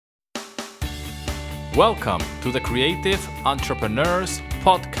Welcome to the Creative Entrepreneurs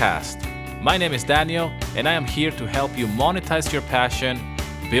Podcast. My name is Daniel, and I am here to help you monetize your passion,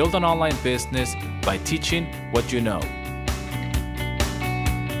 build an online business by teaching what you know.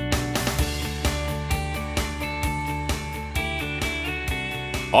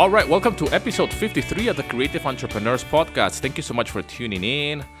 All right, welcome to episode 53 of the Creative Entrepreneurs Podcast. Thank you so much for tuning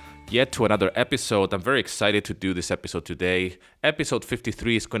in yet to another episode. I'm very excited to do this episode today. Episode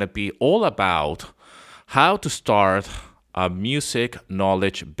 53 is going to be all about how to start a music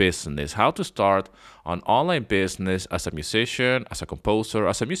knowledge business, how to start an online business as a musician, as a composer,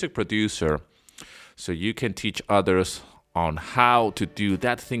 as a music producer, so you can teach others on how to do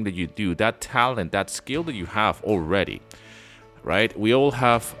that thing that you do, that talent, that skill that you have already, right? We all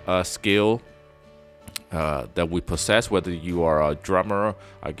have a skill that we possess, whether you are a drummer,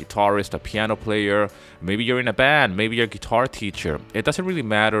 a guitarist, a piano player, maybe you're in a band, maybe you're a guitar teacher. It doesn't really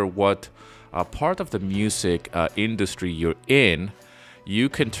matter what part of the music industry you're in. You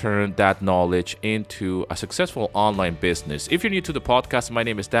can turn that knowledge into a successful online business. If you're new to the podcast, my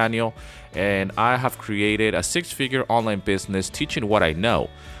name is Daniel, and I have created a six-figure online business teaching what I know.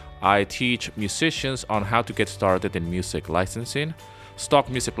 I teach musicians on how to get started in music licensing.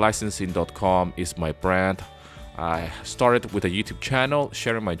 Stockmusiclicensing.com is my brand. I started with a YouTube channel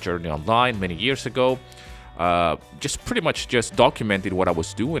sharing my journey online many years ago. Just pretty much documented what I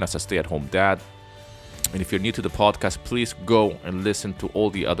was doing as a stay-at-home dad. And if you're new to the podcast, please go and listen to all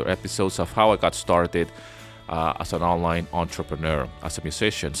the other episodes of how I got started as an online entrepreneur, as a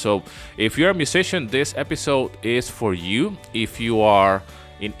musician. So if you're a musician, this episode is for you. If you are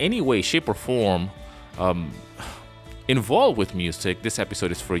in any way, shape, or form involved with music, this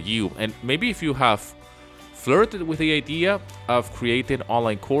episode is for you. And maybe if you have flirted with the idea of creating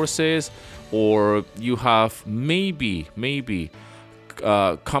online courses, or you have maybe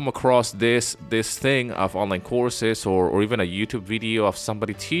come across this thing of online courses, or even a YouTube video of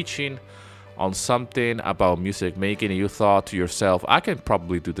somebody teaching on something about music making, and you thought to yourself, I can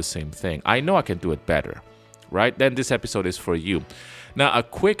probably do the same thing. I know I can do it better, right? Then this episode is for you. Now, a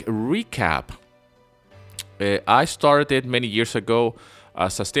quick recap. I started many years ago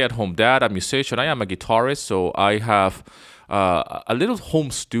as a stay-at-home dad, a musician. I am a guitarist, so I have a little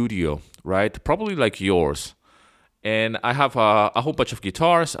home studio, right? Probably like yours. And I have a whole bunch of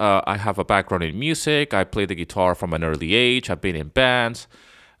guitars. I have a background in music. I play the guitar from an early age. I've been in bands.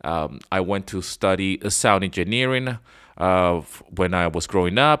 I went to study sound engineering when I was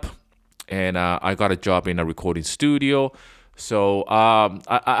growing up. And I got a job in a recording studio. So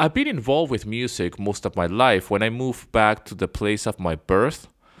I've been involved with music most of my life. When I moved back to the place of my birth,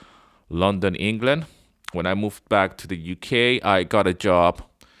 London, England, when I moved back to the UK, I got a job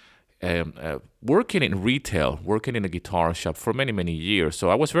working in retail, working in a guitar shop for many, many years. So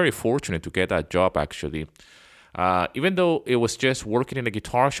I was very fortunate to get that job, actually. Even though it was just working in a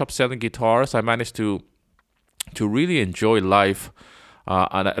guitar shop selling guitars, I managed to really enjoy life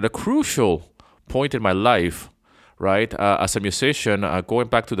at a crucial point in my life, right? As a musician, going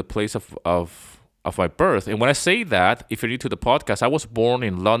back to the place of my birth. And when I say that, if you're new to the podcast, I was born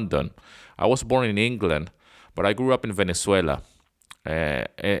in London. I was born in England, but I grew up in Venezuela.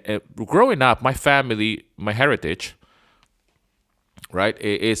 Growing up, my family, my heritage, right,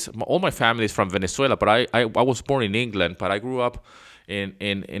 all my family is from Venezuela, but I was born in England, but I grew up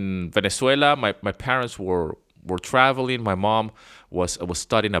in Venezuela. My parents were traveling. My mom was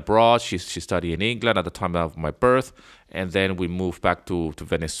studying abroad. She studied in England at the time of my birth, and then we moved back to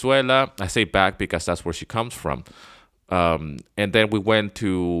Venezuela. I say back because that's where she comes from. And then we went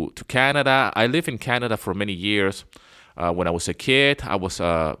to Canada. I lived in Canada for many years. When I was a kid, I was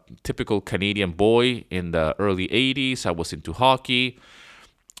a typical Canadian boy in the early 80s. I was into hockey.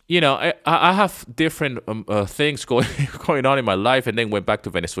 You know, I have different things going on in my life, and then went back to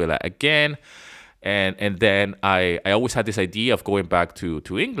Venezuela again. And then I always had this idea of going back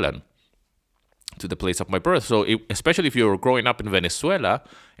to England, to the place of my birth. So especially if you're growing up in Venezuela,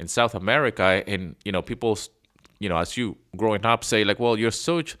 in South America, and, you know, people, you know, as you growing up say like, well, you're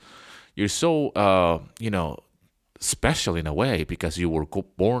so you know, special in a way because you were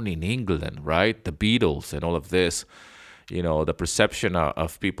born in England, right? The Beatles and all of this, you know, the perception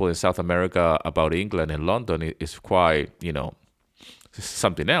of people in South America about England and London is quite, you know,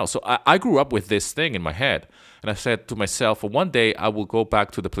 something else. So I grew up with this thing in my head, and I said to myself, well, one day I will go back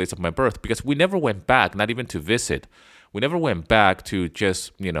to the place of my birth, because we never went back, not even to visit. We never went back to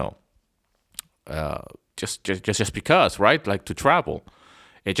just, you know, just because, right? Like to travel.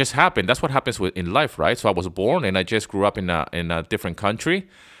 It just happened. That's what happens in life, right? So I was born and I just grew up in a different country.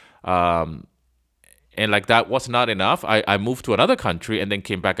 And like that was not enough. I moved to another country and then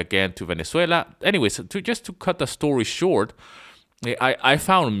came back again to Venezuela. Anyways, to cut the story short, I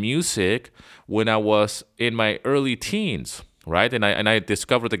found music when I was in my early teens, right? And I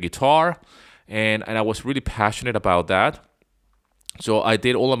discovered the guitar, and I was really passionate about that. So I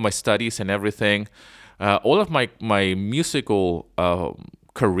did all of my studies and everything. All of my musical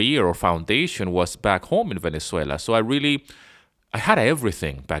career or foundation was back home in Venezuela. So I had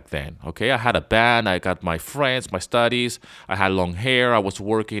everything back then. Okay, I had a band. I got my friends, my studies. I had long hair. I was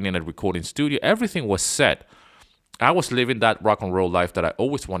working in a recording studio. Everything was set. I was living that rock and roll life that I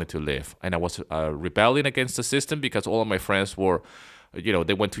always wanted to live, and I was rebelling against the system because all of my friends were,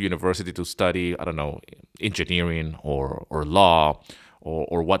 they went to university to study, I don't know, engineering or law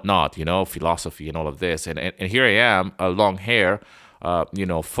or whatnot, philosophy and all of this. And here I am, long hair,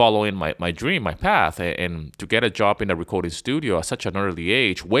 following my dream, my path, and to get a job in a recording studio at such an early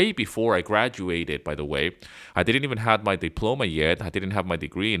age, way before I graduated, by the way. I didn't even have my diploma yet. I didn't have my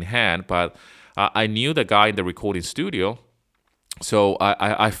degree in hand, but I knew the guy in the recording studio. So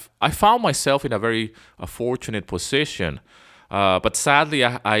I found myself in a very fortunate position. But sadly,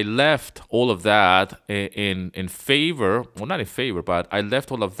 I left all of that in favor, well, not in favor, but I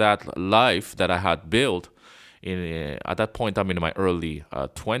left all of that life that I had built at that point. I'm in my early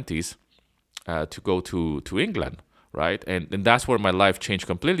 20s to go to England, right? And that's where my life changed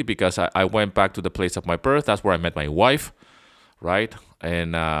completely, because I went back to the place of my birth. That's where I met my wife, right?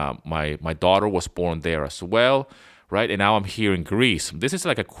 And my daughter was born there as well, right? And now I'm here in Greece. This is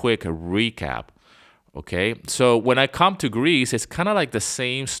like a quick recap. Okay, so when I come to Greece, it's kind of like the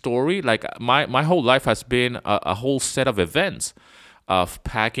same story. Like my whole life has been a whole set of events of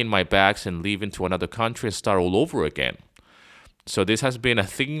packing my bags and leaving to another country and start all over again. So this has been a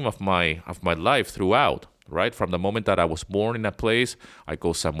theme of my life throughout, right? From the moment that I was born in a place, I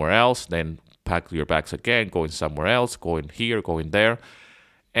go somewhere else, then pack your bags again, going somewhere else, going here, going there.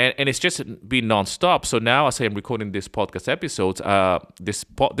 And it's just been nonstop. So now, as I am recording this podcast episode, this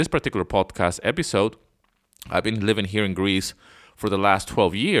particular podcast episode, I've been living here in Greece for the last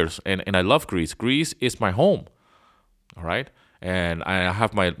 12 years, and I love Greece. Greece is my home, all right? And I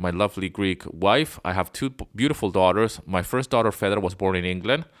have my lovely Greek wife. I have two beautiful daughters. My first daughter, Fedra, was born in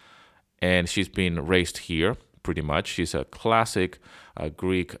England, and she's been raised here, pretty much. She's a classic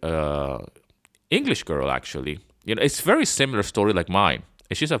Greek English girl, actually. It's a very similar story like mine.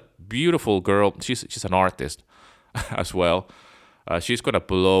 And she's a beautiful girl. She's an artist as well. She's going to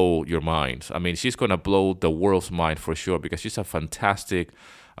blow your mind. I mean, she's going to blow the world's mind for sure, because she's a fantastic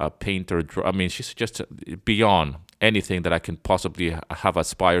painter. I mean, she's just beyond anything that I can possibly have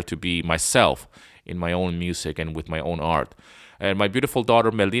aspired to be myself in my own music and with my own art. And my beautiful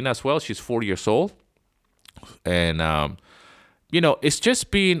daughter, Melina, as well. She's 4 years old. And, it's just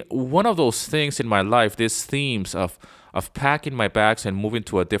been one of those things in my life, these themes of packing my bags and moving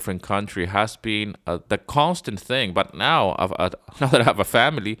to a different country has been the constant thing. But now, now that I have a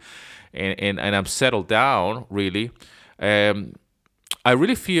family and I'm settled down, really, I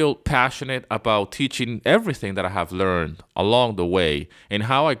really feel passionate about teaching everything that I have learned along the way, and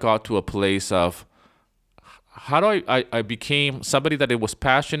how I got to a place of how do I became somebody that it was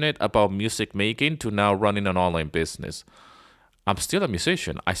passionate about music making to now running an online business. I'm still a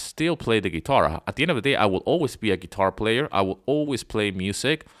musician. I still play the guitar. At the end of the day, I will always be a guitar player. I will always play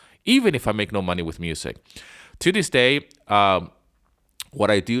music, even if I make no money with music. To this day, what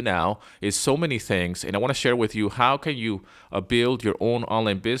I do now is so many things, and I want to share with you how can you build your own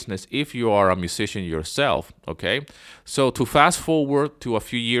online business if you are a musician yourself, okay? So to fast forward to a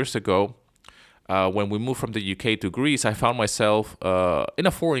few years ago, when we moved from the UK to Greece, I found myself in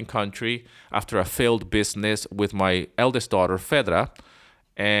a foreign country after a failed business with my eldest daughter, Fedra.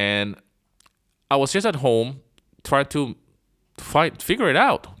 And I was just at home trying to figure it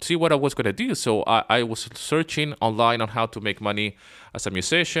out, see what I was going to do. So I was searching online on how to make money as a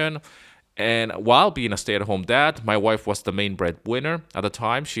musician. And while being a stay-at-home dad, my wife was the main breadwinner at the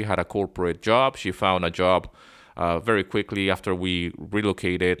time. She had a corporate job. She found a job very quickly after we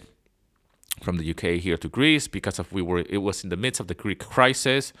relocated from the UK here to Greece, because it was in the midst of the Greek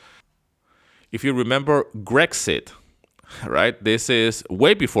crisis. If you remember Grexit, right? This is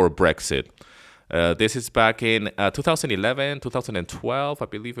way before Brexit. This is back in 2011, 2012, I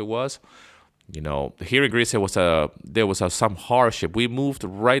believe it was. Here in Greece, there was some hardship. We moved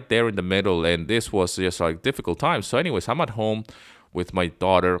right there in the middle, and this was just like difficult times. So anyways, I'm at home with my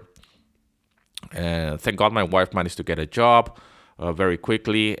daughter, and thank God my wife managed to get a job very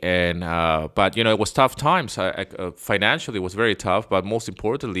quickly. But it was tough times. Financially, it was very tough, but most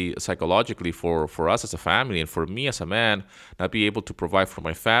importantly, psychologically for us as a family and for me as a man, not be able to provide for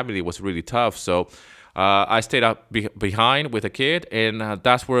my family was really tough. So I stayed up behind with a kid, and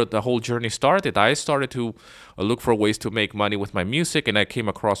that's where the whole journey started. I started to look for ways to make money with my music, and I came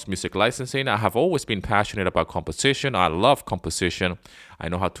across music licensing. I have always been passionate about composition. I love composition. I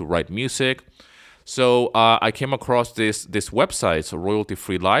know how to write music. So I came across this websites,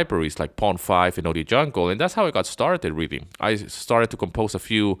 royalty-free libraries like Pond5 and Audio Jungle, and that's how I got started, really. I started to compose a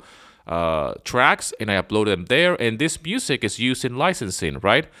few tracks, and I uploaded them there, and this music is used in licensing,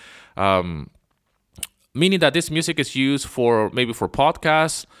 right? Meaning that this music is used for maybe for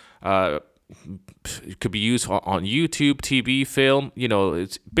podcasts. It could be used on YouTube, TV, film.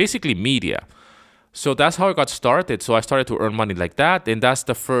 It's basically media. So that's how I got started. So I started to earn money like that, and that's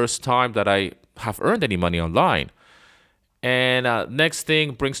the first time that I have earned any money online. And next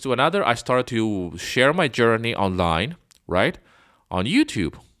thing brings to another. I started to share my journey online, right, on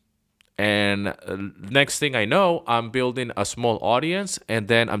YouTube. And next thing I know, I'm building a small audience, and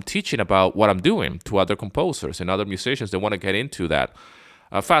then I'm teaching about what I'm doing to other composers and other musicians that want to get into that.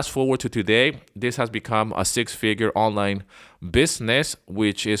 Fast forward to today, this has become a 6-figure online business,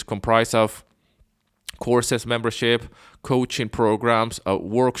 which is comprised of courses, membership, coaching programs,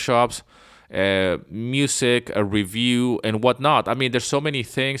 workshops, music, a review, and whatnot. I mean, there's so many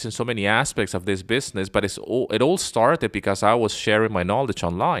things and so many aspects of this business, but it all started because I was sharing my knowledge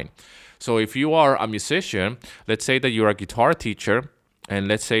online. So if you are a musician, let's say that you're a guitar teacher, and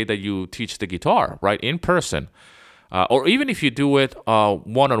let's say that you teach the guitar, right, in person, or even if you do it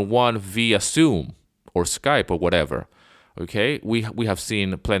one-on-one via Zoom or Skype or whatever, okay? We have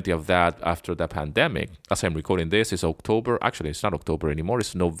seen plenty of that after the pandemic. As I'm recording this, it's October. Actually, it's not October anymore.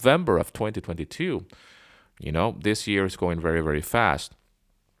 It's November of 2022. This year is going very, very fast.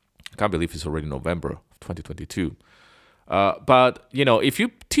 I can't believe it's already November of 2022. But if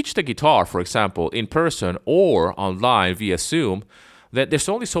you teach the guitar, for example, in person or online via Zoom, then there's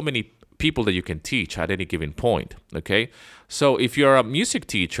only so many people that you can teach at any given point, okay? So if you're a music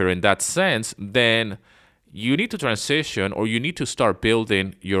teacher in that sense, then you need to transition, or you need to start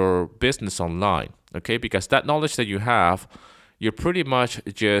building your business online, okay? Because that knowledge that you have, you're pretty much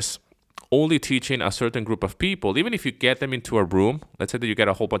just only teaching a certain group of people. Even if you get them into a room, let's say that you get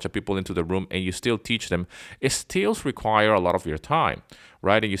a whole bunch of people into the room and you still teach them, it still requires a lot of your time,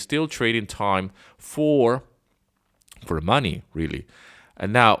 right? And you're still trading time for money, really.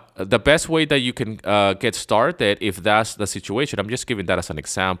 And now, the best way that you can get started, if that's the situation, I'm just giving that as an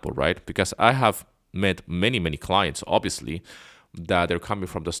example, right? Because I have met many, many clients, obviously, that they're coming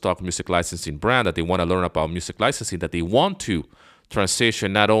from the stock music licensing brand, that they want to learn about music licensing, that they want to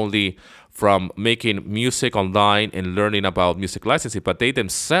transition not only from making music online and learning about music licensing, but they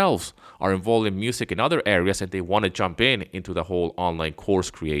themselves are involved in music in other areas, and they want to jump into the whole online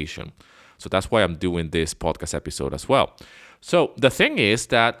course creation. So that's why I'm doing this podcast episode as well. So the thing is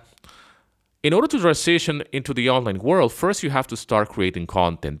that in order to transition into the online world, first you have to start creating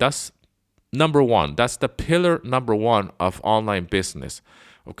content. That's number one. That's the pillar number one of online business.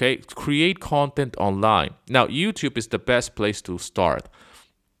 Okay, create content online. Now, YouTube is the best place to start.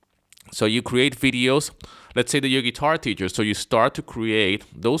 So you create videos. Let's say that you're a guitar teacher. So you start to create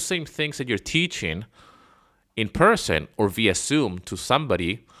those same things that you're teaching in person or via Zoom to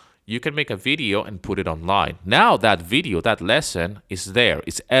somebody. You can make a video and put it online. Now that video, that lesson is there.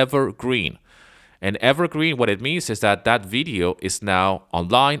 It's evergreen. And evergreen, what it means is that that video is now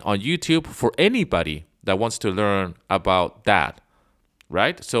online on YouTube for anybody that wants to learn about that,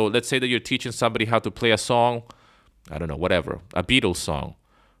 right? So let's say that you're teaching somebody how to play a song, I don't know, whatever, a Beatles song,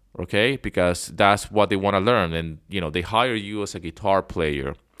 okay? Because that's what they want to learn. And, they hire you as a guitar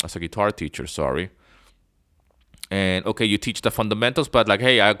player, as a guitar teacher, sorry. And, okay, you teach the fundamentals, but like,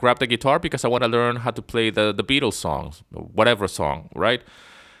 hey, I grabbed the guitar because I want to learn how to play the Beatles songs, whatever song, right?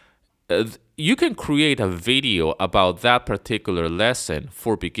 You can create a video about that particular lesson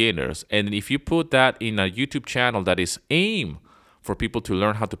for beginners. And if you put that in a YouTube channel that is aimed for people to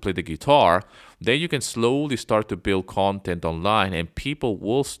learn how to play the guitar, then you can slowly start to build content online, and people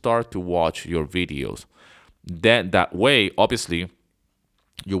will start to watch your videos. Then that way, obviously,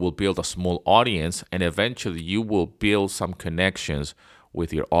 you will build a small audience, and eventually you will build some connections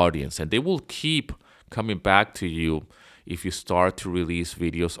with your audience, and they will keep coming back to you. If you start to release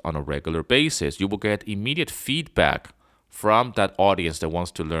videos on a regular basis, you will get immediate feedback from that audience that wants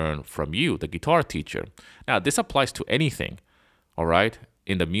to learn from you, the guitar teacher. Now, this applies to anything, all right,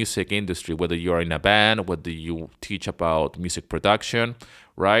 in the music industry, whether you're in a band, whether you teach about music production,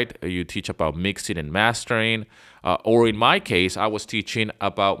 right? You teach about mixing and mastering, or in my case, I was teaching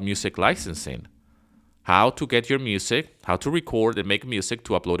about music licensing, how to get your music, how to record and make music,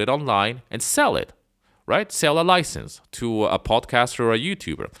 to upload it online and sell it. Right? Sell a license to a podcaster or a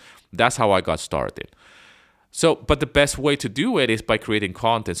YouTuber. That's how I got started. So, but the best way to do it is by creating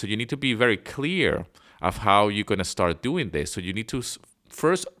content. So you need to be very clear of how you're going to start doing this. So you need to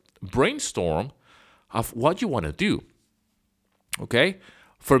first brainstorm of what you want to do. Okay?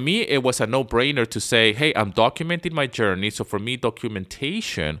 For me, it was a no-brainer to say, hey, I'm documenting my journey. So for me,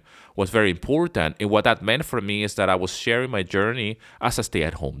 documentation was very important. And what that meant for me is that I was sharing my journey as a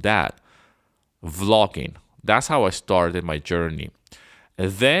stay-at-home dad. Vlogging. That's how I started my journey.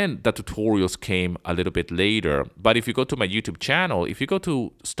 And then the tutorials came a little bit later. But if you go to my YouTube channel, if you go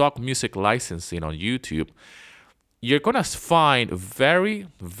to Stock Music Licensing on YouTube, you're going to find very,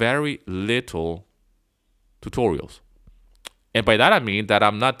 very little tutorials. And by that, I mean that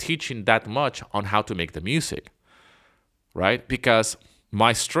I'm not teaching that much on how to make the music, right? Because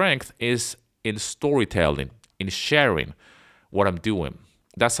my strength is in storytelling, in sharing what I'm doing.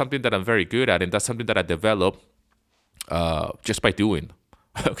 That's something that I'm very good at, and that's something that I developed just by doing.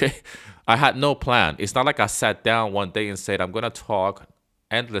 Okay, I had no plan. It's not like I sat down one day and said, I'm going to talk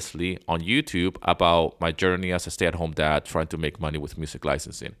endlessly on YouTube about my journey as a stay-at-home dad trying to make money with music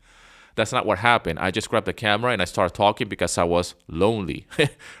licensing. That's not what happened. I just grabbed the camera and I started talking because I was lonely,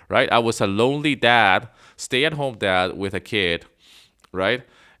 right? I was a lonely dad, stay-at-home dad with a kid, right?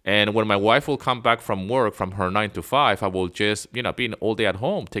 And when my wife will come back from work, from her 9 to 5, I will just, being all day at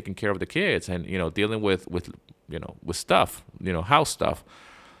home, taking care of the kids and, dealing with stuff, house stuff.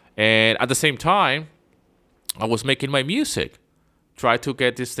 And at the same time, I was making my music, try to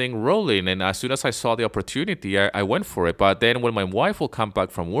get this thing rolling. And as soon as I saw the opportunity, I went for it. But then when my wife will come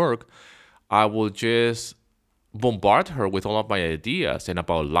back from work, I will just bombard her with all of my ideas and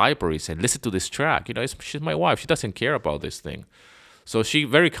about libraries and listen to this track. She's my wife. She doesn't care about this thing. So she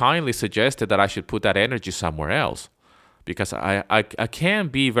very kindly suggested that I should put that energy somewhere else because I can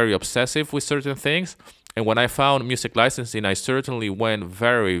be very obsessive with certain things. And when I found music licensing, I certainly went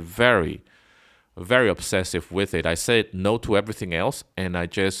very, very, very obsessive with it. I said no to everything else. And I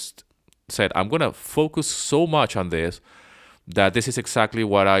just said, I'm going to focus so much on this that this is exactly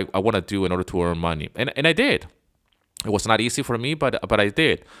what I want to do in order to earn money. And I did. It was not easy for me, but I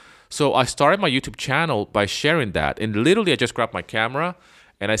did. So I started my YouTube channel by sharing that. And literally, I just grabbed my camera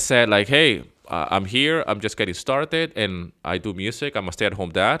and I said, like, hey, I'm here. I'm just getting started and I do music. I'm a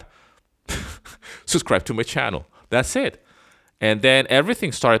stay-at-home dad. Subscribe to my channel. That's it. And then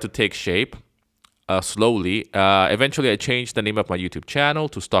everything started to take shape slowly. Eventually, I changed the name of my YouTube channel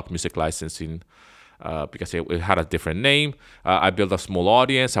to Stock Music Licensing because it had a different name. I built a small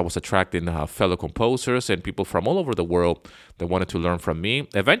audience. I was attracting fellow composers and people from all over the world that wanted to learn from me.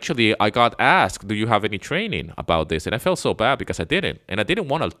 Eventually, I got asked, do you have any training about this? And I felt so bad because I didn't. And I didn't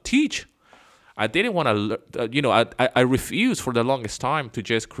want to teach. I didn't want to, I refused for the longest time to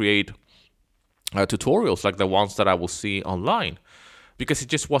just create tutorials like the ones that I will see online because it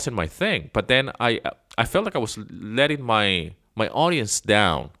just wasn't my thing. But then I felt like I was letting my audience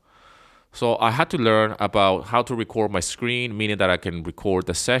down. So I had to learn about how to record my screen, meaning that I can record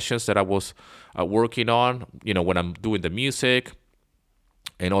the sessions that I was working on, when I'm doing the music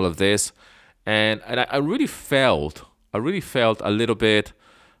and all of this. And I really felt a little bit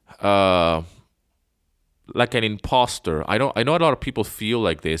like an imposter. I know a lot of people feel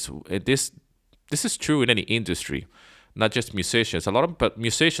like this. This is true in any industry, not just musicians. But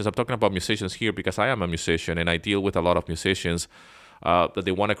musicians, I'm talking about musicians here because I am a musician and I deal with a lot of musicians that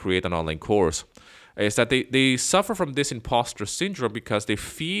they want to create an online course, is that they suffer from this imposter syndrome because they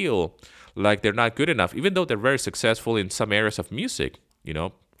feel like they're not good enough, even though they're very successful in some areas of music.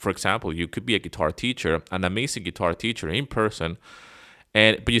 For example, you could be a guitar teacher, an amazing guitar teacher in person,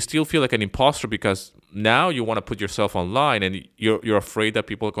 but you still feel like an imposter because now you want to put yourself online and you're afraid that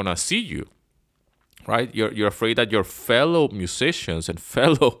people are going to see you, right? You're afraid that your fellow musicians and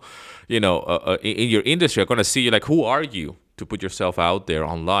fellow, in your industry are going to see you like, who are you to put yourself out there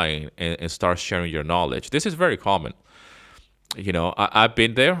online and start sharing your knowledge? This is very common. I've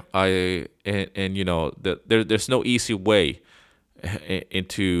been there. There's no easy way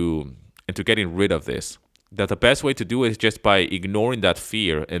into getting rid of this. That the best way to do it is just by ignoring that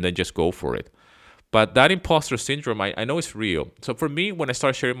fear and then just go for it. But that imposter syndrome, I know it's real. So for me, when I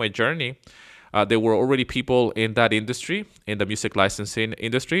started sharing my journey, there were already people in that industry, in the music licensing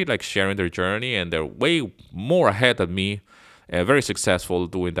industry, like sharing their journey, and they're way more ahead of me, very successful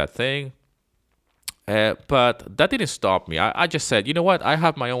doing that thing. But that didn't stop me. I just said, you know what? I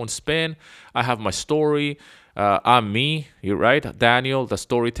have my own spin. I have my story. I'm me, you're right, Daniel, the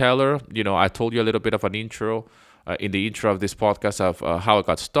storyteller. I told you a little bit of an intro in the intro of this podcast of how I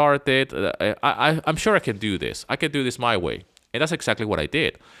got started. I'm sure I can do this. I can do this my way. And that's exactly what I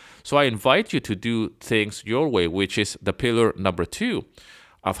did. So I invite you to do things your way, which is the pillar number 2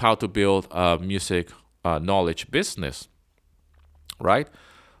 of how to build a music knowledge business, right?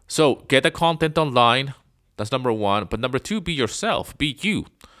 So get the content online. That's number one. But number two, be yourself. Be you.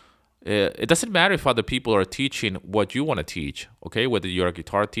 It doesn't matter if other people are teaching what you want to teach, okay? Whether you're a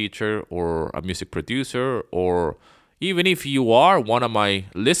guitar teacher or a music producer, or even if you are one of my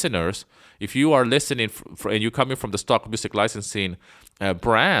listeners, if you are listening and you're coming from the stock music licensing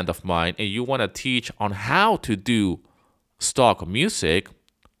brand of mine, and you want to teach on how to do stock music,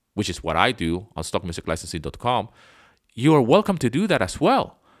 which is what I do on stockmusiclicensing.com, you are welcome to do that as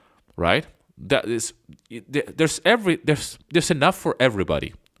well, right? That is, there's enough for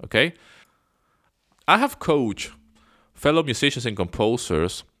everybody. Okay, I have coached fellow musicians and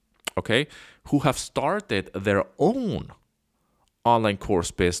composers, okay, who have started their own online course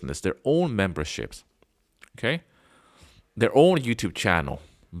business, their own memberships, okay, their own YouTube channel,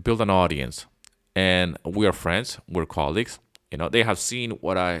 build an audience, and we are friends, we're colleagues. You know, they have seen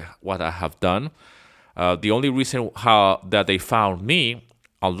what I have done. The only reason that they found me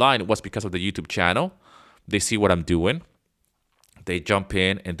online was because of the YouTube channel. They see what I'm doing. They jump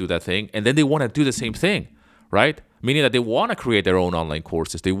in and do that thing, and then they want to do the same thing, right? Meaning that they want to create their own online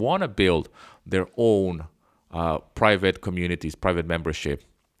courses. They want to build their own private communities, private membership.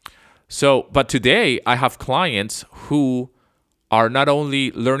 So, but today I have clients who are not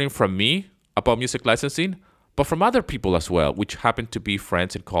only learning from me about music licensing, but from other people as well, which happen to be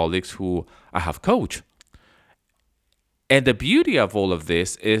friends and colleagues who I have coached. And the beauty of all of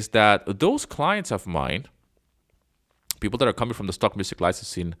this is that those clients of mine, people that are coming from the stock music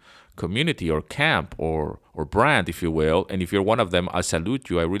licensing community or camp or brand, if you will, and if you're one of them, I salute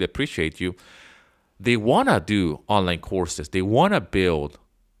you. I really appreciate you. They want to do online courses. They want to build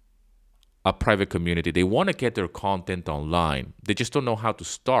a private community. They want to get their content online. They just don't know how to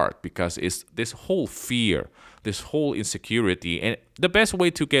start because it's this whole fear, this whole insecurity. And the best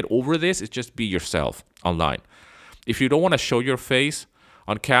way to get over this is just be yourself online. If you don't want to show your face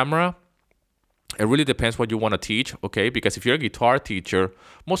on camera, it really depends what you want to teach, okay? Because if you're a guitar teacher,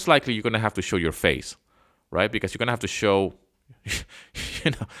 most likely you're going to have to show your face, right? Because you're going to have to show,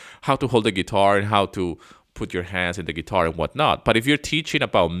 how to hold the guitar and how to put your hands in the guitar and whatnot. But if you're teaching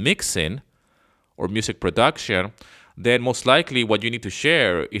about mixing or music production, then most likely what you need to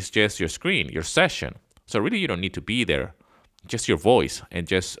share is just your screen, your session. So really you don't need to be there, just your voice, and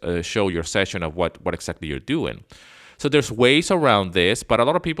just show your session of what exactly you're doing. So there's ways around this, but a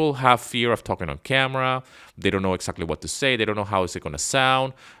lot of people have fear of talking on camera. They don't know exactly what to say. They don't know how is it going to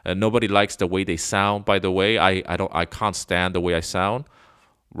sound. Nobody likes the way they sound, by the way. I can't stand the way I sound,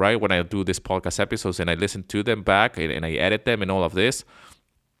 right? When I do these podcast episodes and I listen to them back and I edit them and all of this,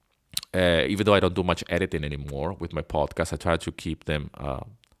 even though I don't do much editing anymore with my podcast, I try to keep them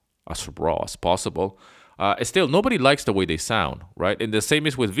as raw as possible. Still, nobody likes the way they sound, right? And the same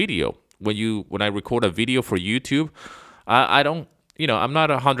is with video. When I record a video for YouTube, I don't, I'm not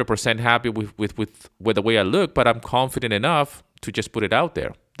 100% happy with the way I look, but I'm confident enough to just put it out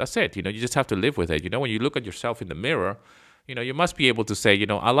there. That's it. You just have to live with it. When you look at yourself in the mirror, you must be able to say,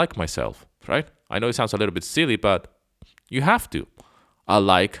 I like myself, right? I know it sounds a little bit silly, but you have to. I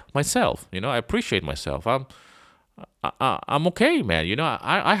like myself. I appreciate myself. I'm okay, man.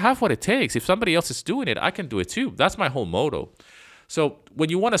 I have what it takes. If somebody else is doing it, I can do it too. That's my whole motto. So when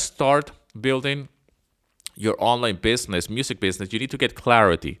you want to start building your online business, music business, you need to get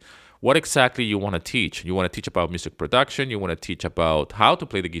clarity. What exactly you want to teach? You want to teach about music production. You want to teach about how to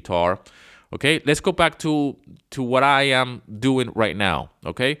play the guitar. Okay, let's go back to what I am doing right now.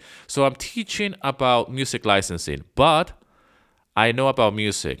 Okay, so I'm teaching about music licensing, but I know about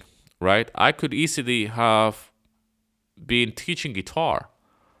music, right? I could easily have been teaching guitar,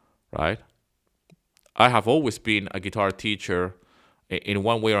 right? I have always been a guitar teacher in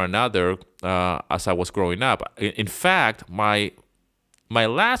one way or another as I was growing up. In fact, my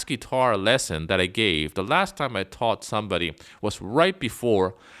last guitar lesson that I gave, the last time I taught somebody, was right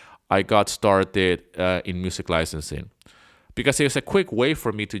before I got started in music licensing, because it was a quick way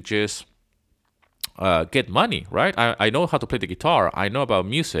for me to just get money, right? I know how to play the guitar. I know about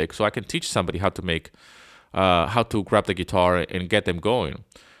music, so I can teach somebody how to grab the guitar and get them going.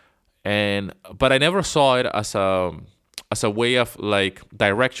 But I never saw it as a way of like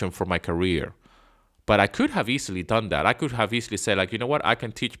direction for my career. But I could have easily done that. I could have easily said, like, you know what? I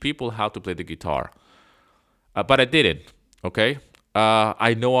can teach people how to play the guitar. But I didn't, okay?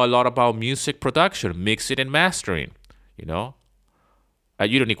 I know a lot about music production, mixing and mastering, you know?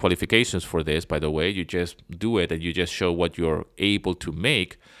 You don't need qualifications for this, by the way. You just do it and you just show what you're able to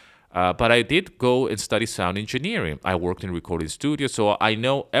make. But I did go and study sound engineering. I worked in recording studios, so I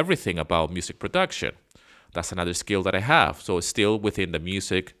know everything about music production. That's another skill that I have. So it's still within the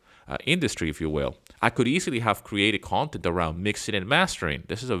music industry, if you will. I could easily have created content around mixing and mastering.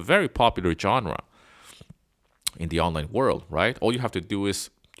 This is a very popular genre in the online world, right? All you have to do is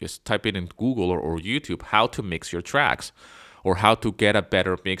just type in Google or YouTube how to mix your tracks, or how to get a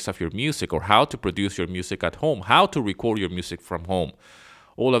better mix of your music, or how to produce your music at home, how to record your music from home.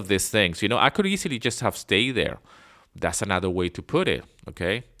 All of these things, I could easily just have stayed there. That's another way to put it,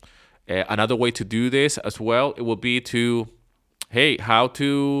 okay? Another way to do this as well, it will be to, hey, how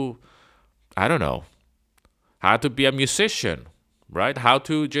to, I don't know, how to be a musician, right? How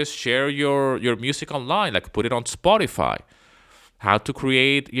to just share your music online, like put it on Spotify. How to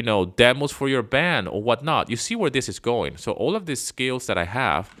create, demos for your band or whatnot. You see where this is going. So all of these skills that I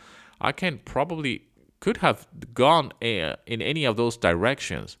have, I could have gone in any of those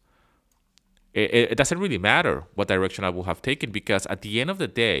directions. It doesn't really matter what direction I will have taken, because at the end of the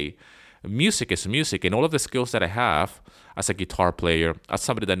day, music is music, and all of the skills that I have as a guitar player, as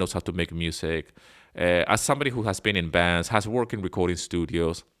somebody that knows how to make music, as somebody who has been in bands, has worked in recording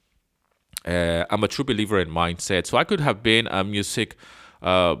studios, I'm a true believer in mindset. So I could have been a music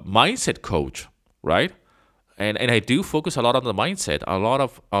mindset coach, right? And I do focus a lot on the mindset, a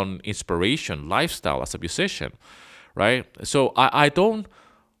lot on inspiration, lifestyle as a musician, right? So I didn't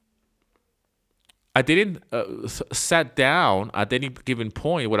sat down at any given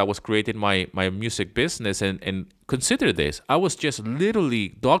point when I was creating my music business and consider this. I was just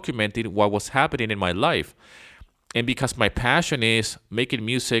literally documenting what was happening in my life. And because my passion is making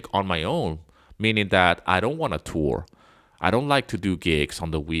music on my own, meaning that I don't want to tour. I don't like to do gigs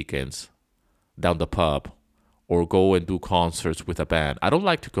on the weekends down the pub or go and do concerts with a band. I don't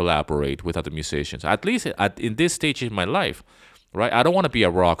like to collaborate with other musicians, at least in this stage in my life, right? I don't want to be a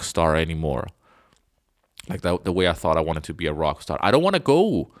rock star anymore, like the way I thought I wanted to be a rock star. I don't want to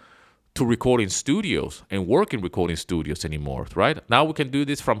go to recording studios and work in recording studios anymore, right? Now we can do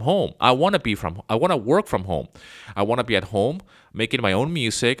this from home. I want to work from home. I want to be at home making my own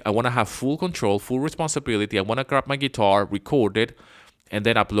music. I want to have full control, full responsibility. I want to grab my guitar, record it, and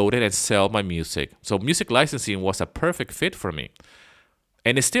then upload it and sell my music. So music licensing was a perfect fit for me.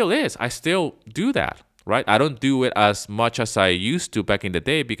 And it still is. I still do that, right? I don't do it as much as I used to back in the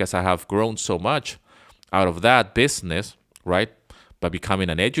day, because I have grown so much out of that business, right? By becoming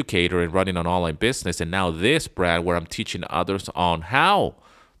an educator and running an online business, and now this brand where I'm teaching others on how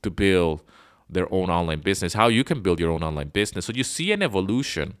to build their own online business, how you can build your own online business. So you see an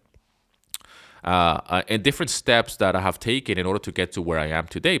evolution and different steps that I have taken in order to get to where I am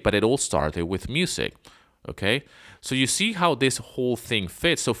today. But it all started with music, okay? So you see how this whole thing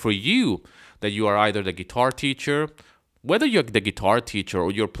fits. So for you, that you are either the guitar teacher, whether you're the guitar teacher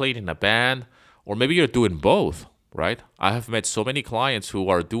or you're playing in a band, or maybe you're doing both, right? I have met so many clients who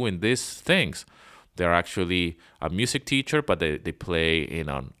are doing these things. They're actually a music teacher, but they play in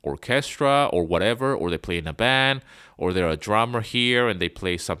an orchestra or whatever, or they play in a band, or they're a drummer here and they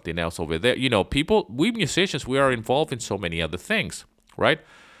play something else over there. We musicians, we are involved in so many other things, right?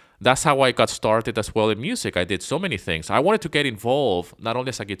 That's how I got started as well in music. I did so many things. I wanted to get involved, not only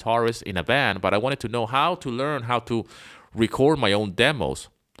as a guitarist in a band, but I wanted to know how to learn how to record my own demos.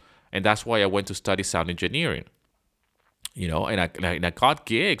 And that's why I went to study sound engineering. And I got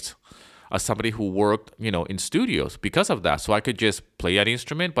gigs as somebody who worked, in studios because of that. So I could just play an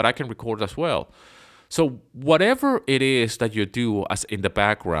instrument, but I can record as well. So whatever it is that you do as in the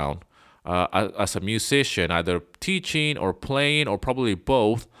background, as a musician, either teaching or playing or probably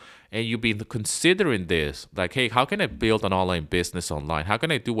both, and you've been considering this, like, hey, how can I build an online business online? How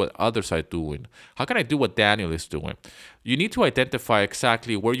can I do what others are doing? How can I do what Daniel is doing? You need to identify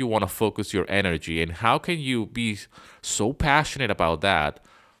exactly where you want to focus your energy, and how can you be so passionate about that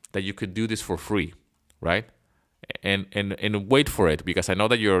you can do this for free, right? And wait for it, because I know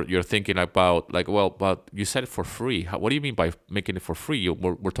that you're thinking about, like, well, but you said it for free. What do you mean by making it for free?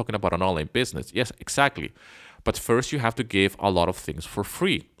 We're talking about an online business. Yes, exactly. But first you have to give a lot of things for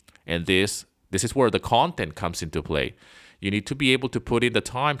free. And this is where the content comes into play. You need to be able to put in the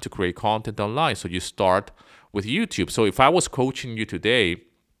time to create content online. So you start with YouTube. So if I was coaching you today,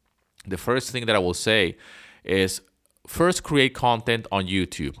 the first thing that I will say is first create content on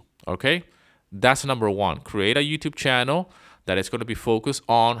YouTube, okay? That's number one. Create a YouTube channel that is going to be focused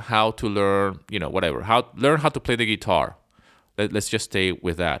on how to learn, learn how to play the guitar. Let's just stay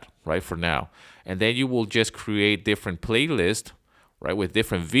with that, right, for now. And then you will just create different playlists, right, with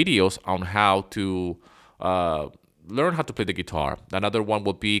different videos on how to learn how to play the guitar. Another one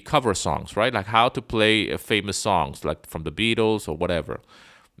will be cover songs, right, like how to play famous songs, like from the Beatles or whatever,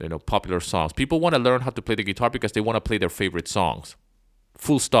 popular songs. People want to learn how to play the guitar because they want to play their favorite songs,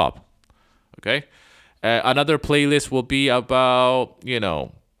 full stop, okay? Another playlist will be about,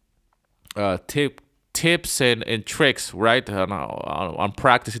 tips and tricks, right? On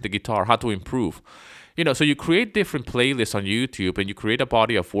practicing the guitar, how to improve. So you create different playlists on YouTube, and you create a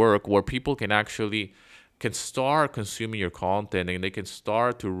body of work where people can start consuming your content, and they can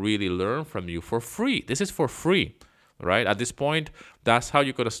start to really learn from you for free. This is for free, right? At this point, that's how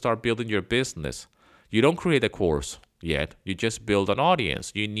you're going to start building your business. You don't create a course yet. You just build an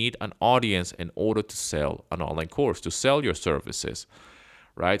audience. You need an audience in order to sell an online course, to sell your services,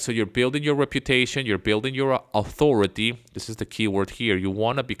 right? So you're building your reputation. You're building your authority. This is the key word here. You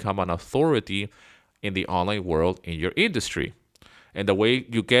want to become an authority in the online world, in your industry. And the way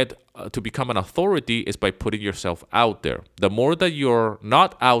you get to become an authority is by putting yourself out there. The more that you're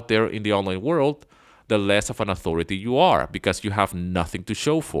not out there in the online world, the less of an authority you are, because you have nothing to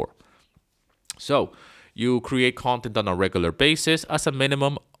show for. So you create content on a regular basis, as a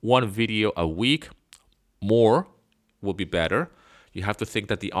minimum 1 video a week. More will be better. You have to think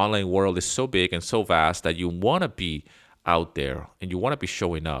that the online world is so big and so vast that you want to be out there, and you want to be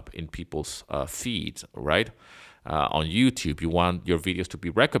showing up in people's feeds, right? On YouTube, you want your videos to be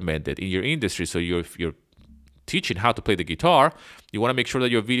recommended in your industry. So if you're teaching how to play the guitar, you want to make sure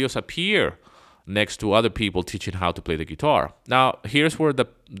that your videos appear next to other people teaching how to play the guitar. Now, here's where the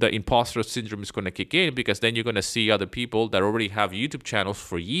imposter syndrome is going to kick in, because then you're going to see other people that already have YouTube channels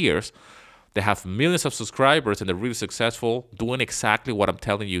for years. They have millions of subscribers, and they're really successful doing exactly what I'm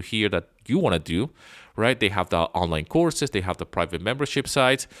telling you here that you want to do, right? They have the online courses, they have the private membership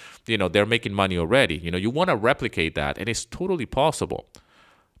sites, they're making money already. You want to replicate that, and it's totally possible.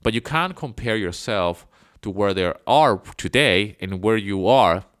 But you can't compare yourself to where they are today and where you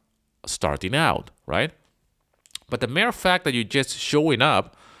are starting out, right? But the mere fact that you're just showing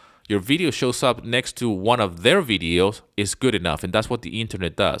up, your video shows up next to one of their videos, is good enough, and that's what the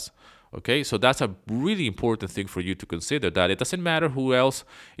internet does. Okay, so that's a really important thing for you to consider, that it doesn't matter who else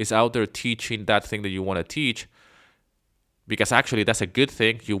is out there teaching that thing that you want to teach, because actually that's a good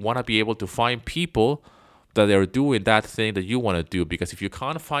thing. You want to be able to find people that are doing that thing that you want to do, because if you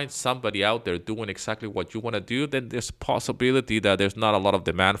can't find somebody out there doing exactly what you want to do, then there's a possibility that there's not a lot of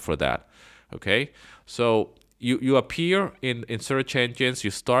demand for that. Okay, so you appear in search engines,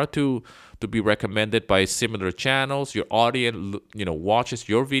 you start to be recommended by similar channels. Your audience, watches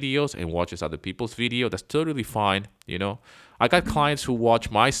your videos and watches other people's video. That's totally fine. I got clients who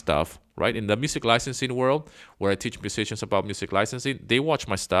watch my stuff, right? In the music licensing world, where I teach musicians about music licensing, they watch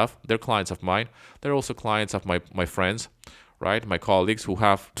my stuff. They're clients of mine. They're also clients of my friends, right? My colleagues who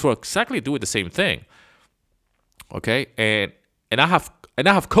have to exactly do the same thing. Okay, and I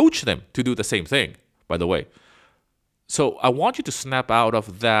have coached them to do the same thing, by the way. So I want you to snap out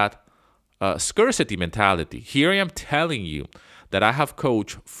of that scarcity mentality. Here I am telling you that I have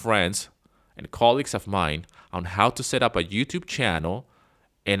coached friends and colleagues of mine on how to set up a YouTube channel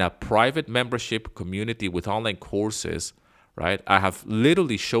and a private membership community with online courses, right? I have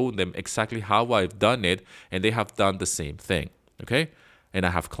literally shown them exactly how I've done it, and they have done the same thing, okay? And I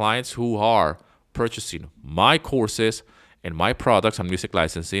have clients who are purchasing my courses and my products on music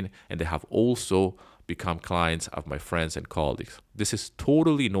licensing, and they have also become clients of my friends and colleagues. This is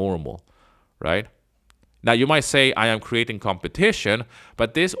totally normal, right? Now, you might say I am creating competition,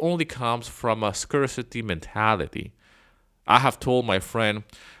 but this only comes from a scarcity mentality. I have told my friend,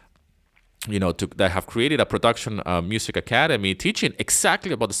 that have created a production music academy teaching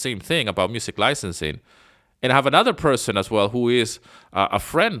exactly about the same thing about music licensing. And I have another person as well who is a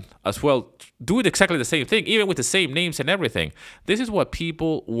friend as well, doing exactly the same thing, even with the same names and everything. This is what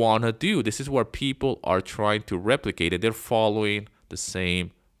people want to do. This is what people are trying to replicate, and they're following the same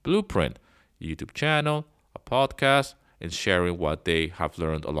blueprint. YouTube channel, a podcast, and sharing what they have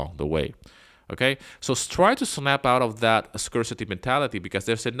learned along the way. Okay, so try to snap out of that scarcity mentality, because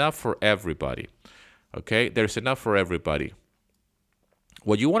there's enough for everybody. Okay, there's enough for everybody.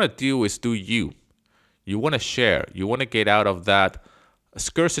 What you want to do is do you. You want to share. You want to get out of that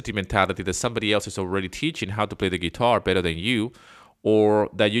scarcity mentality that somebody else is already teaching how to play the guitar better than you, or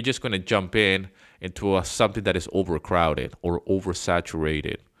that you're just going to jump into something that is overcrowded or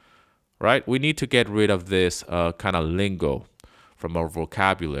oversaturated. Right? We need to get rid of this kind of lingo from our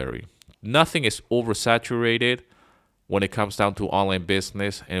vocabulary. Nothing is oversaturated when it comes down to online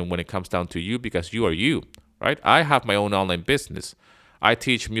business and when it comes down to you, because you are you, right? I have my own online business. I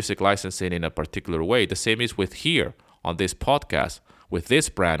teach music licensing in a particular way. The same is with here on this podcast, with this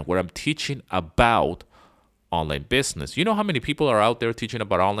brand, where I'm teaching about online business. You know how many people are out there teaching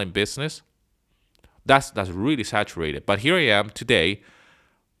about online business? That's really saturated. But here I am today,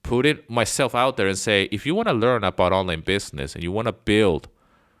 putting myself out there and say, if you want to learn about online business and you want to build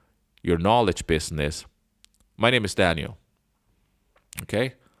your knowledge business, My name is Daniel.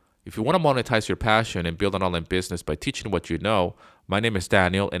 Okay? If you want to monetize your passion and build an online business by teaching what you know, my name is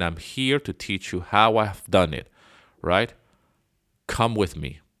Daniel, and I'm here to teach you how I've done it, right? Come with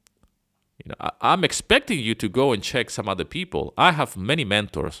me. I'm expecting you to go and check some other people. I have many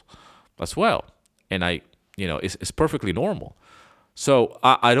mentors as well, and it's perfectly normal. So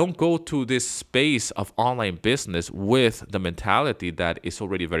I don't go to this space of online business with the mentality that it's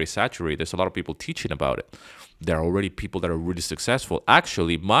already very saturated. There's a lot of people teaching about it. There are already people that are really successful.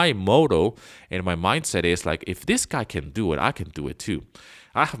 Actually, my motto and my mindset is like, if this guy can do it, I can do it too.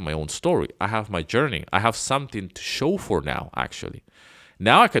 I have my own story. I have my journey. I have something to show for now, actually.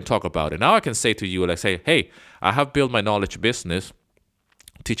 Now I can talk about it. Now I can say to you, like, say, hey, I have built my knowledge business,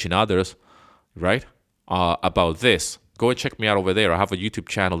 teaching others, right, about this. Go and check me out over there. I have a YouTube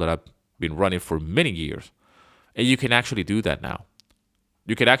channel that I've been running for many years. And you can actually do that now.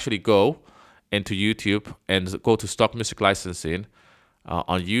 You can actually go into YouTube and go to Stock Music Licensing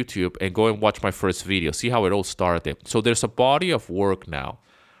on YouTube and go and watch my first video. See how it all started. So there's a body of work now.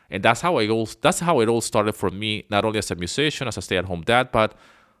 And that's how it all started for me, not only as a musician, as a stay-at-home dad, but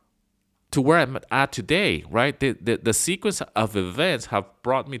to where I'm at today, right? The sequence of events have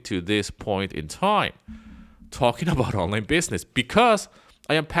brought me to this point in time, talking about online business, because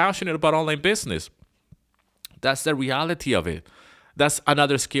I am passionate about online business. That's the reality of it. That's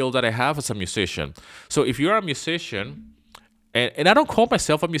another skill that I have as a musician. So if you're a musician, and I don't call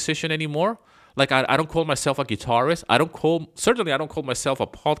myself a musician anymore, like I don't call myself a guitarist. I don't call myself a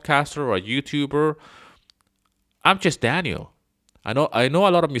podcaster or a YouTuber. I'm just Daniel. I know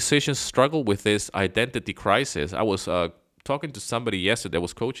a lot of musicians struggle with this identity crisis. I was talking to somebody yesterday. I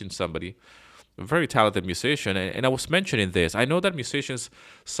was coaching somebody, a very talented musician, and I was mentioning this. I know that musicians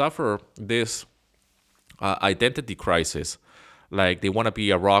suffer this identity crisis. Like they want to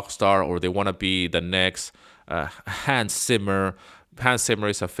be a rock star, or they want to be the next Hans Zimmer. Hans Zimmer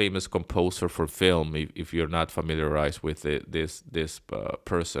is a famous composer for film, if you're not familiarized with this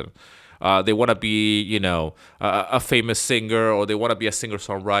person. They want to be, a famous singer, or they want to be a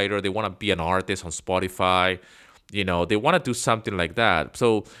singer-songwriter. They want to be an artist on Spotify. They want to do something like that.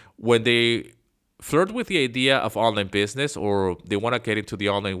 So when they flirt with the idea of online business, or they want to get into the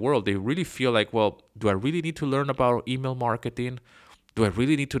online world, they really feel like, well, do I really need to learn about email marketing? Do I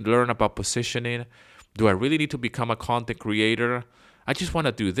really need to learn about positioning? Do I really need to become a content creator? I just want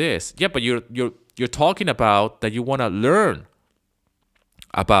to do this. Yeah, but you're talking about that you want to learn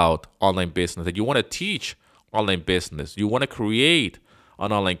about online business, that you want to teach online business. You want to create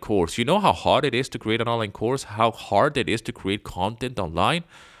an online course. You know how hard it is to create an online course, how hard it is to create content online?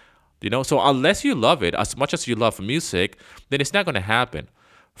 So unless you love it as much as you love music, then it's not going to happen.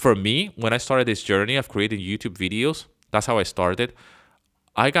 For me, when I started this journey of creating YouTube videos, that's how I started.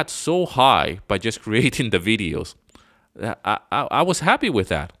 I got so high by just creating the videos. I was happy with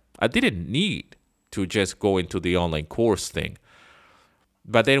that. I didn't need to just go into the online course thing.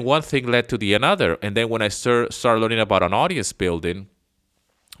 But then one thing led to the another. And then when I started learning about an audience building,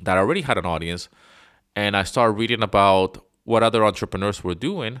 that I already had an audience, and I started reading about what other entrepreneurs were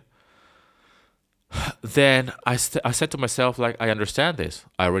doing, then I said to myself, like, I understand this.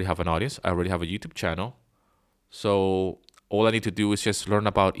 I already have an audience. I already have a YouTube channel. So all I need to do is just learn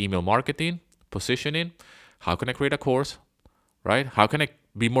about email marketing, positioning. How can I create a course, right? How can I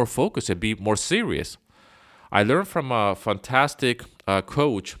be more focused and be more serious? I learned from a fantastic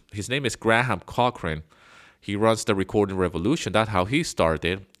coach. His name is Graham Cochran. He runs the Recording Revolution. That's how he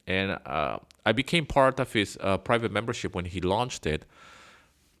started. And I became part of his private membership when he launched it,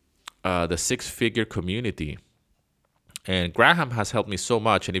 the six-figure community. And Graham has helped me so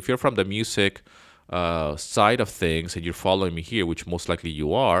much. And if you're from the music side of things and you're following me here, which most likely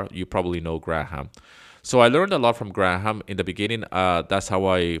you are, you probably know Graham. So I learned a lot from Graham in the beginning. That's how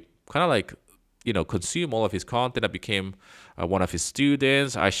I kind of like, consume all of his content. I became one of his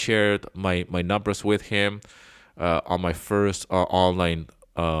students. I shared my numbers with him on my first online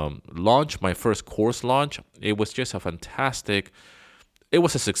launch, my first course launch. It was just it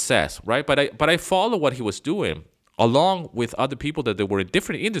was a success, right? But I followed what he was doing, along with other people that they were in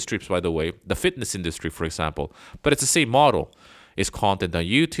different industries, by the way, the fitness industry, for example. But it's the same model. It's content on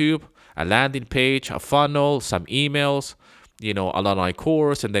YouTube, a landing page, a funnel, some emails, an online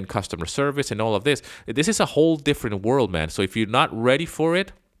course, and then customer service and all of this. This is a whole different world, man. So if you're not ready for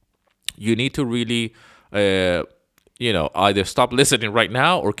it, you need to really, either stop listening right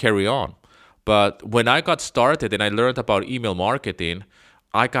now or carry on. But when I got started and I learned about email marketing,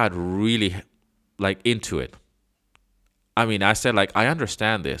 I got really into it. I mean, I said I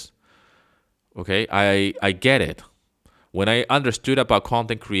understand this. Okay, I get it. When I understood about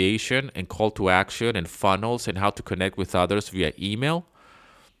content creation and call to action and funnels and how to connect with others via email,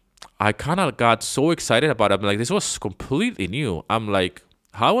 I kind of got so excited about it. I'm like, this was completely new. I'm like,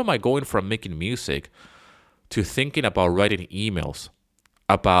 how am I going from making music to thinking about writing emails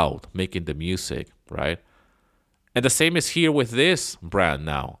about making the music, right? And the same is here with this brand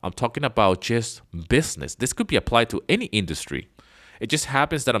now. I'm talking about just business. This could be applied to any industry. It just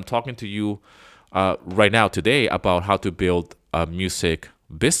happens that I'm talking to you right now today about how to build a music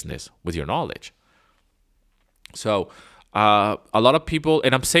business with your knowledge. So a lot of people,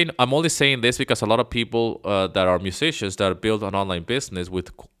 and I'm only saying this because a lot of people that are musicians that build an online business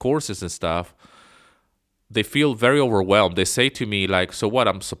with courses and stuff, they feel very overwhelmed. They say to me like, so what,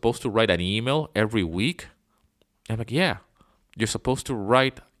 I'm supposed to write an email every week? I'm like, yeah, you're supposed to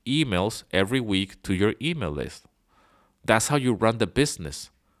write emails every week to your email list. That's how you run the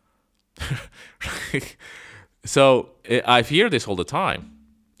business. So I hear this all the time.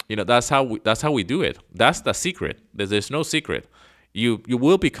 That's how we do it. That's the secret. There's no secret. You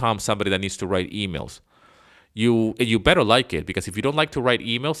will become somebody that needs to write emails. You better like it, because if you don't like to write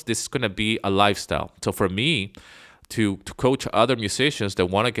emails, this is going to be a lifestyle. So for me to coach other musicians that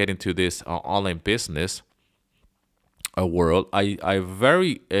want to get into this online business world, I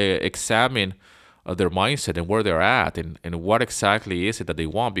very examine their mindset and where they're at and what exactly is it that they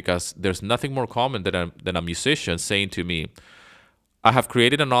want, because there's nothing more common than a musician saying to me, I have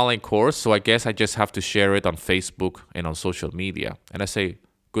created an online course, so I guess I just have to share it on Facebook and on social media. And I say,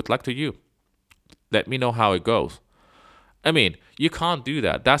 good luck to you. Let me know how it goes. I mean, you can't do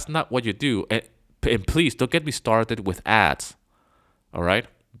that. That's not what you do. And please don't get me started with ads. All right?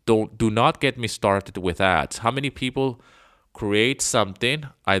 Do not get me started with ads. How many people create something,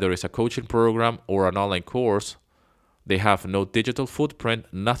 either it's a coaching program or an online course, they have no digital footprint,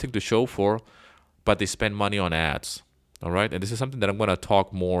 nothing to show for, but they spend money on ads. All right? And this is something that I'm going to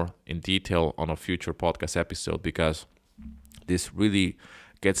talk more in detail on a future podcast episode, because this really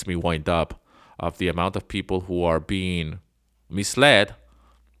gets me wind up of the amount of people who are being misled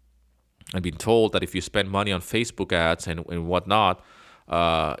and being told that if you spend money on Facebook ads and whatnot,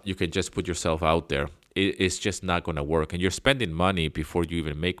 you can just put yourself out there. It's just not going to work. And you're spending money before you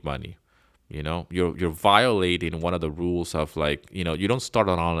even make money. You're violating one of the rules of, like, you don't start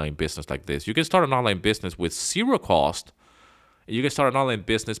an online business like this. You can start an online business with zero cost. You can start an online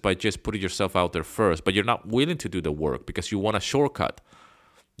business by just putting yourself out there first, but you're not willing to do the work because you want a shortcut.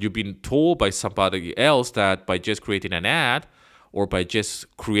 You've been told by somebody else that by just creating an ad or by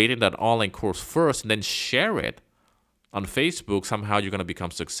just creating that online course first and then share it on Facebook, somehow you're going to become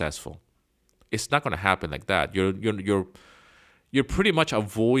successful. It's not going to happen like that. You're pretty much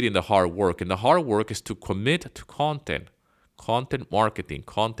avoiding the hard work. And the hard work is to commit to content marketing,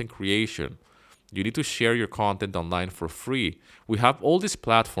 content creation. You need to share your content online for free. We have all these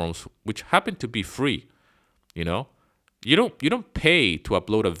platforms which happen to be free, You don't pay to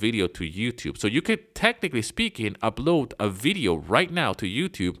upload a video to YouTube. So you could, technically speaking, upload a video right now to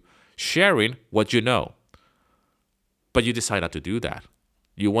YouTube sharing what you know. But you decide not to do that.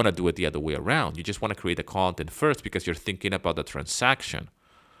 You want to do it the other way around. You just want to create the content first because you're thinking about the transaction,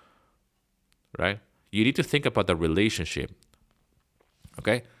 right? You need to think about the relationship,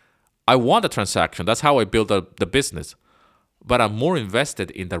 okay? I want the transaction. That's how I build the business. But I'm more invested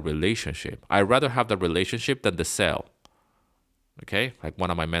in the relationship. I'd rather have the relationship than the sale. Okay, like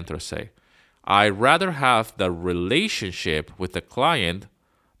one of my mentors say, I'd rather have the relationship with the client,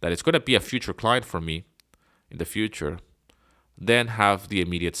 that it's going to be a future client for me in the future, than have the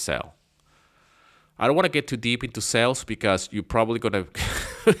immediate sale. I don't want to get too deep into sales because you're probably going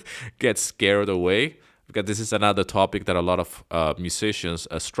to get scared away, because this is another topic that a lot of musicians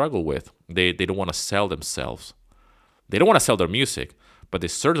struggle with. They don't want to sell themselves. They don't want to sell their music, but they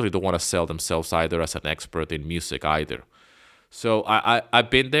certainly don't want to sell themselves either as an expert in music either. So I've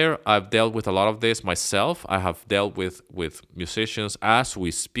been there. I've dealt with a lot of this myself. I have dealt with musicians as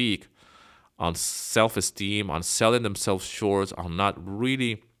we speak on self-esteem, on selling themselves short, on not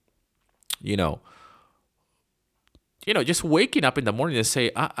really, just waking up in the morning and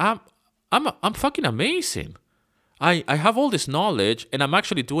say, I'm fucking amazing. I have all this knowledge and I'm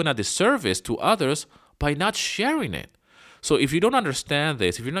actually doing a disservice to others by not sharing it. So if you don't understand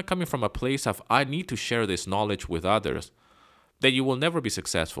this, if you're not coming from a place of I need to share this knowledge with others, then you will never be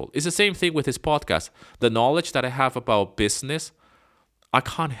successful. It's the same thing with this podcast. The knowledge that I have about business, I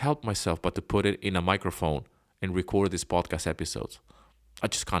can't help myself but to put it in a microphone and record these podcast episodes. I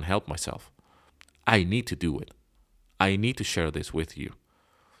just can't help myself. I need to do it. I need to share this with you.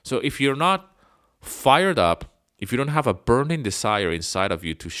 So if you're not fired up, if you don't have a burning desire inside of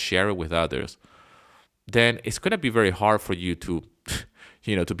you to share it with others, then it's going to be very hard for you to,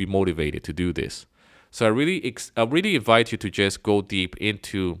 to be motivated to do this. So I really invite you to just go deep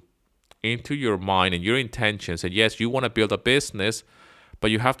into your mind and your intentions. And yes, you want to build a business,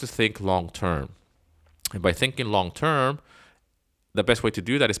 but you have to think long term. And by thinking long term, the best way to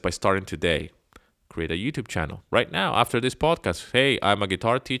do that is by starting today. Create a YouTube channel right now after this podcast. Hey, I'm a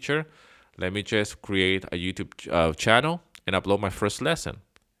guitar teacher. Let me just create a YouTube channel and upload my first lesson.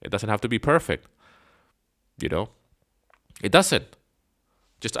 It doesn't have to be perfect. It doesn't.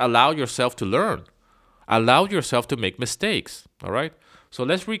 Just allow yourself to learn. Allow yourself to make mistakes. All right. So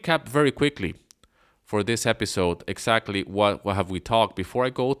let's recap very quickly for this episode exactly what have we talked before I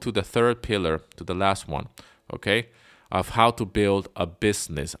go to the third pillar, to the last one, okay, of how to build a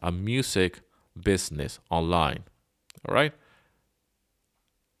business, a music business online. All right.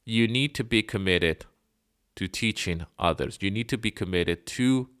 You need to be committed to teaching others. You need to be committed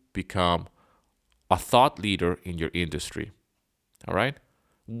to become a thought leader in your industry. All right.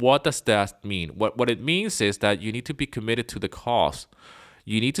 What does that mean? What it means is that you need to be committed to the cause.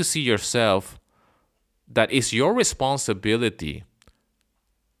 You need to see yourself that it's your responsibility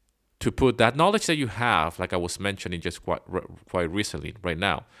to put that knowledge that you have, like I was mentioning just quite recently, right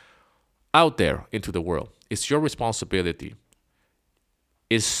now, out there into the world. It's your responsibility.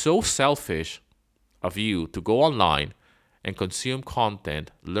 It's so selfish of you to go online and consume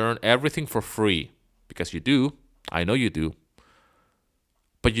content, learn everything for free, because you do. I know you do.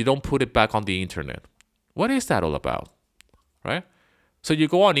 But you don't put it back on the internet. What is that all about? Right? So you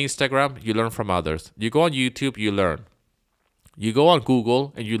go on Instagram, you learn from others. You go on YouTube, you learn. You go on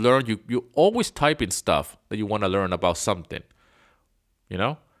Google and you learn. You always type in stuff that you want to learn about something.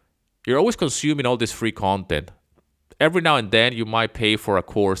 You're always consuming all this free content. Every now and then you might pay for a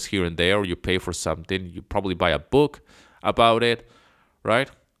course here and there, or you pay for something. You probably buy a book about it, right?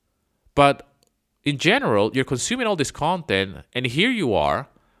 But in general, you're consuming all this content, and here you are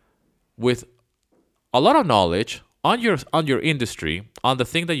with a lot of knowledge on your industry, on the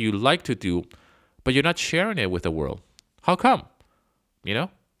thing that you like to do, but you're not sharing it with the world. How come?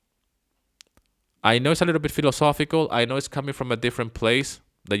 I know it's a little bit philosophical. I know it's coming from a different place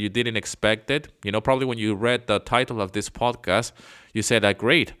that you didn't expect it. Probably when you read the title of this podcast, you said that,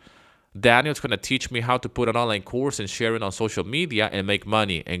 great, Daniel's going to teach me how to put an online course and share it on social media and make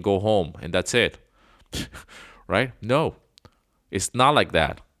money and go home, and that's it. Right? No, it's not like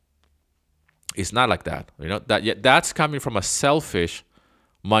that. It's not like that. That's coming from a selfish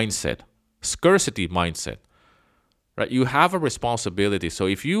mindset, scarcity mindset. Right? You have a responsibility. So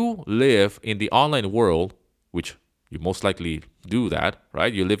if you live in the online world, which you most likely do that,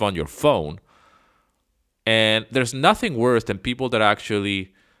 right? You live on your phone, and there's nothing worse than people that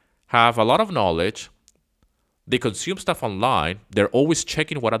actually have a lot of knowledge. They consume stuff online. They're always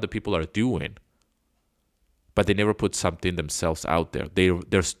checking what other people are doing, but they never put something themselves out there.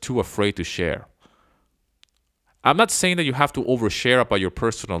 They're too afraid to share. I'm not saying that you have to overshare about your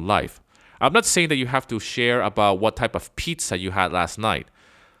personal life. I'm not saying that you have to share about what type of pizza you had last night.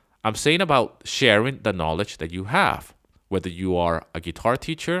 I'm saying about sharing the knowledge that you have, whether you are a guitar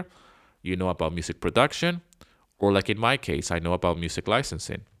teacher, you know about music production, or like in my case, I know about music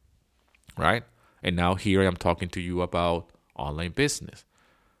licensing, right? And now here I am talking to you about online business.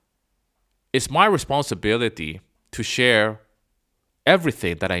 It's my responsibility to share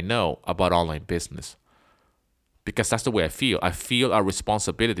everything that I know about online business, because that's the way I feel. I feel a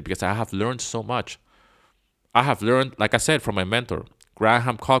responsibility because I have learned so much. I have learned, like I said, from my mentor,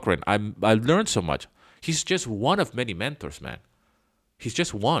 Graham Cochran. I learned so much. He's just one of many mentors, man. He's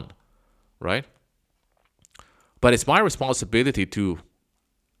just one, right? But it's my responsibility to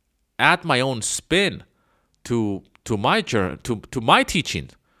add my own spin to my journey, to my teaching,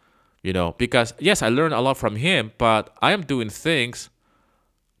 because yes, I learned a lot from him, but I am doing things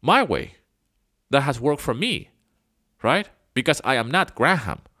my way that has worked for me, right? Because I am not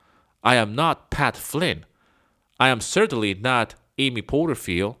Graham. I am not Pat Flynn. I am certainly not Amy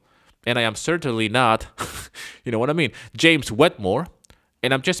Porterfield, and I am certainly not, James Wetmore,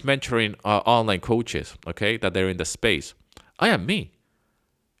 and I'm just mentoring online coaches, okay, that they're in the space. I am me,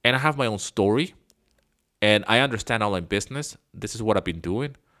 and I have my own story, and I understand online business. This is what I've been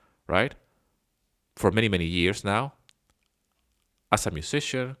doing, right, for many, many years now, as a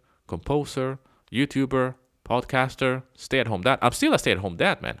musician, composer, YouTuber, podcaster, stay-at-home dad. I'm still a stay-at-home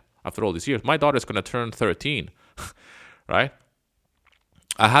dad, man, after all these years. My daughter's going to turn 13, right?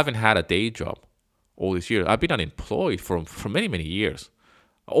 I haven't had a day job all these years. I've been unemployed for many, many years.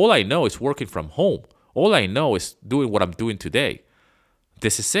 All I know is working from home. All I know is doing what I'm doing today.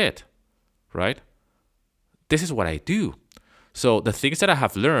 This is it, right? This is what I do. So the things that I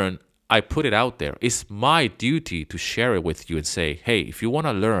have learned, I put it out there. It's my duty to share it with you and say, hey, if you want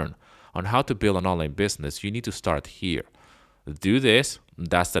to learn on how to build an online business, you need to start here. Do this,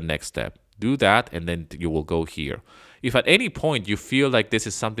 that's the next step. Do that, and then you will go here. If at any point you feel like this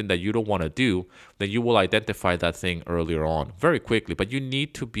is something that you don't want to do, then you will identify that thing earlier on very quickly. But you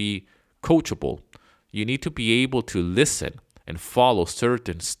need to be coachable. You need to be able to listen and follow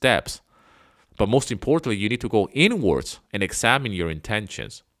certain steps. But most importantly, you need to go inwards and examine your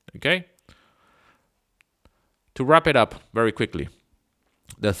intentions. Okay? To wrap it up very quickly,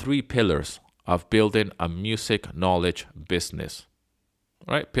 the 3 pillars of building a music knowledge business.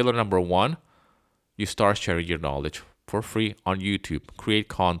 All right? Pillar number 1, you start sharing your knowledge for free on YouTube. Create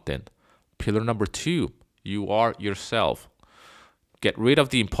content. Pillar number 2, you are yourself. Get rid of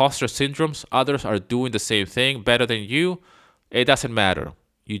the imposter syndromes. Others are doing the same thing better than you. It doesn't matter.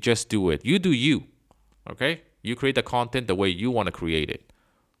 You just do it. You do you. Okay? You create the content the way you want to create it.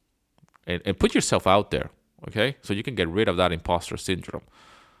 And put yourself out there. Okay? So you can get rid of that imposter syndrome.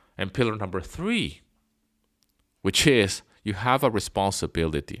 And pillar number 3, which is you have a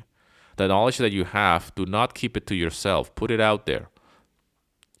responsibility. The knowledge that you have, do not keep it to yourself. Put it out there.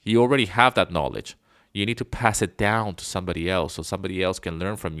 You already have that knowledge. You need to pass it down to somebody else so somebody else can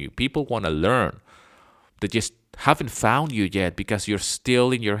learn from you. People want to learn. They just haven't found you yet because you're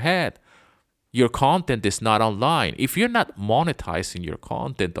still in your head. Your content is not online. If you're not monetizing your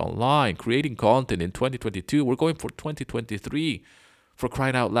content online, creating content in 2022, we're going for 2023, for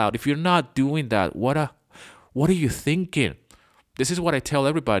crying out loud. If you're not doing that, what are you thinking? This is what I tell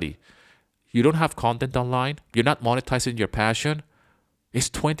everybody. You don't have content online. You're not monetizing your passion. It's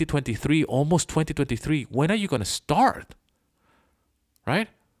 2023, almost 2023. When are you going to start? Right?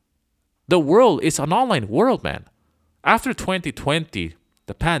 The world is an online world, man. After 2020,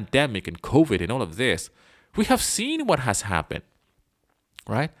 the pandemic and COVID and all of this, we have seen what has happened,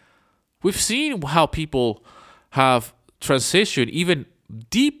 right? We've seen how people have transitioned even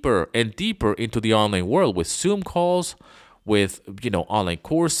deeper and deeper into the online world with Zoom calls, with, online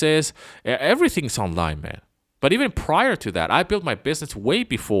courses. Everything's online, man. But even prior to that, I built my business way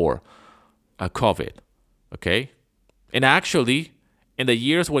before COVID, okay? And actually, in the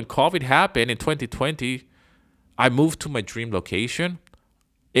years when COVID happened in 2020, I moved to my dream location.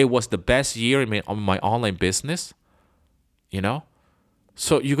 It was the best year in my online business,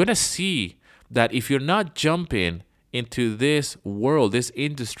 So you're going to see that if you're not jumping into this world, this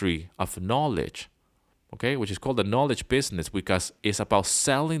industry of knowledge, okay, which is called the knowledge business because it's about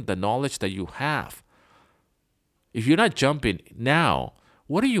selling the knowledge that you have. If you're not jumping now,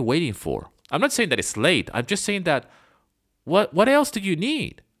 what are you waiting for? I'm not saying that it's late. I'm just saying that what else do you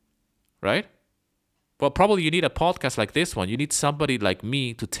need, right? Well, probably you need a podcast like this one. You need somebody like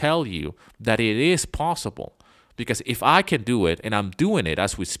me to tell you that it is possible. Because if I can do it and I'm doing it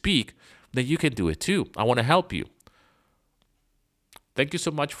as we speak, then you can do it too. I want to help you. Thank you so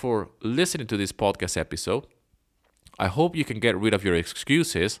much for listening to this podcast episode. I hope you can get rid of your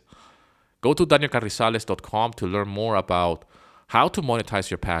excuses. Go to danielcarrizales.com to learn more about how to monetize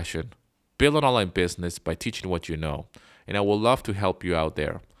your passion, build an online business by teaching what you know. And I would love to help you out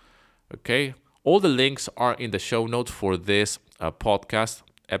there. Okay? All the links are in the show notes for this podcast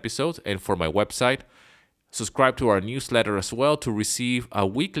episode and for my website. Subscribe to our newsletter as well to receive a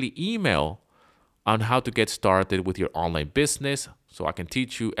weekly email on how to get started with your online business. So I can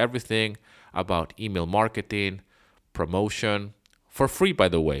teach you everything about email marketing, promotion, for free, by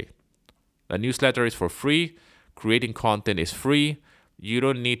the way. The newsletter is for free. Creating content is free. You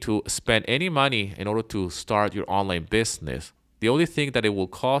don't need to spend any money in order to start your online business. The only thing that it will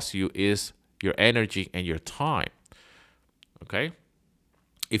cost you is your energy and your time. Okay?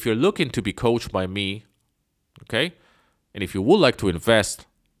 If you're looking to be coached by me, okay, and if you would like to invest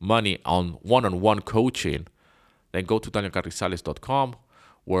money on one-on-one coaching, then go to danielcarrizales.com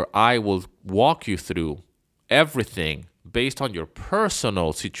where I will walk you through everything based on your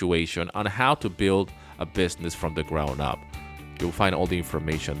personal situation on how to build a business from the ground up. You'll find all the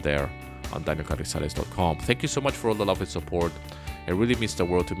information there on danielcarrizales.com. Thank you so much for all the love and support. It really means the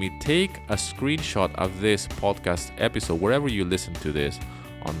world to me. Take a screenshot of this podcast episode wherever you listen to this,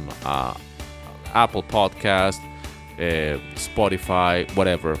 on Apple Podcast, Spotify,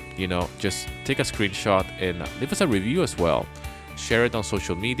 whatever, just take a screenshot and leave us a review as well. Share it on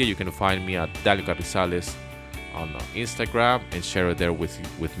social media. You can find me at Daniel Carrizales on Instagram and share it there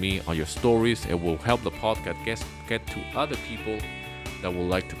with me on your stories. It will help the podcast get to other people that would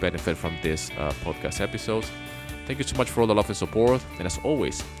like to benefit from this podcast episodes. Thank you so much for all the love and support. And as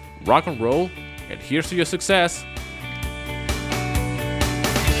always, rock and roll, and here's to your success.